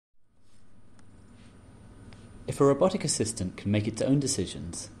If a robotic assistant can make its own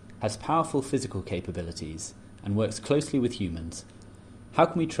decisions, has powerful physical capabilities, and works closely with humans, how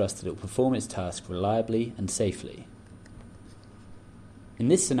can we trust that it will perform its task reliably and safely? In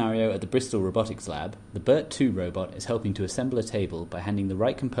this scenario at the Bristol Robotics Lab, the BERT2 robot is helping to assemble a table by handing the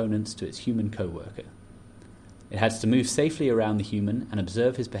right components to its human co-worker. It has to move safely around the human and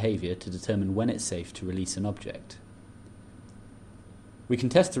observe his behavior to determine when it's safe to release an object. We can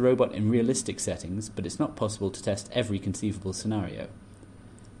test the robot in realistic settings, but it's not possible to test every conceivable scenario.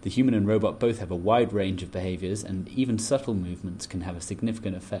 The human and robot both have a wide range of behaviors, and even subtle movements can have a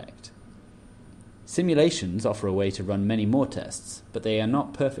significant effect. Simulations offer a way to run many more tests, but they are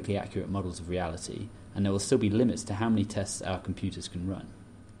not perfectly accurate models of reality, and there will still be limits to how many tests our computers can run.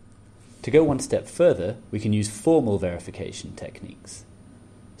 To go one step further, we can use formal verification techniques.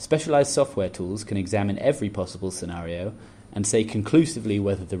 Specialized software tools can examine every possible scenario and say conclusively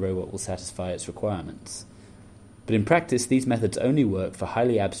whether the robot will satisfy its requirements. But in practice, these methods only work for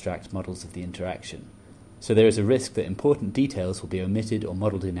highly abstract models of the interaction, so there is a risk that important details will be omitted or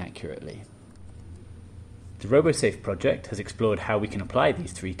modeled inaccurately. The RoboSafe project has explored how we can apply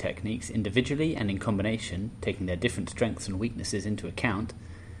these three techniques individually and in combination, taking their different strengths and weaknesses into account,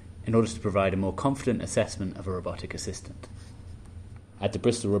 in order to provide a more confident assessment of a robotic assistant. At the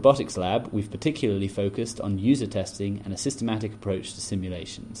Bristol Robotics Lab, we've particularly focused on user testing and a systematic approach to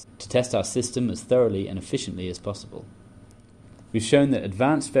simulations, to test our system as thoroughly and efficiently as possible. We've shown that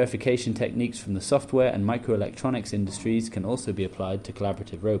advanced verification techniques from the software and microelectronics industries can also be applied to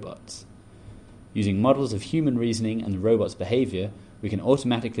collaborative robots. Using models of human reasoning and the robot's behavior, we can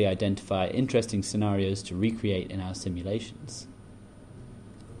automatically identify interesting scenarios to recreate in our simulations.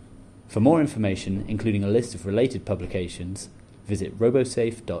 For more information, including a list of related publications, visit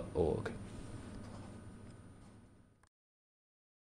robosafe.org.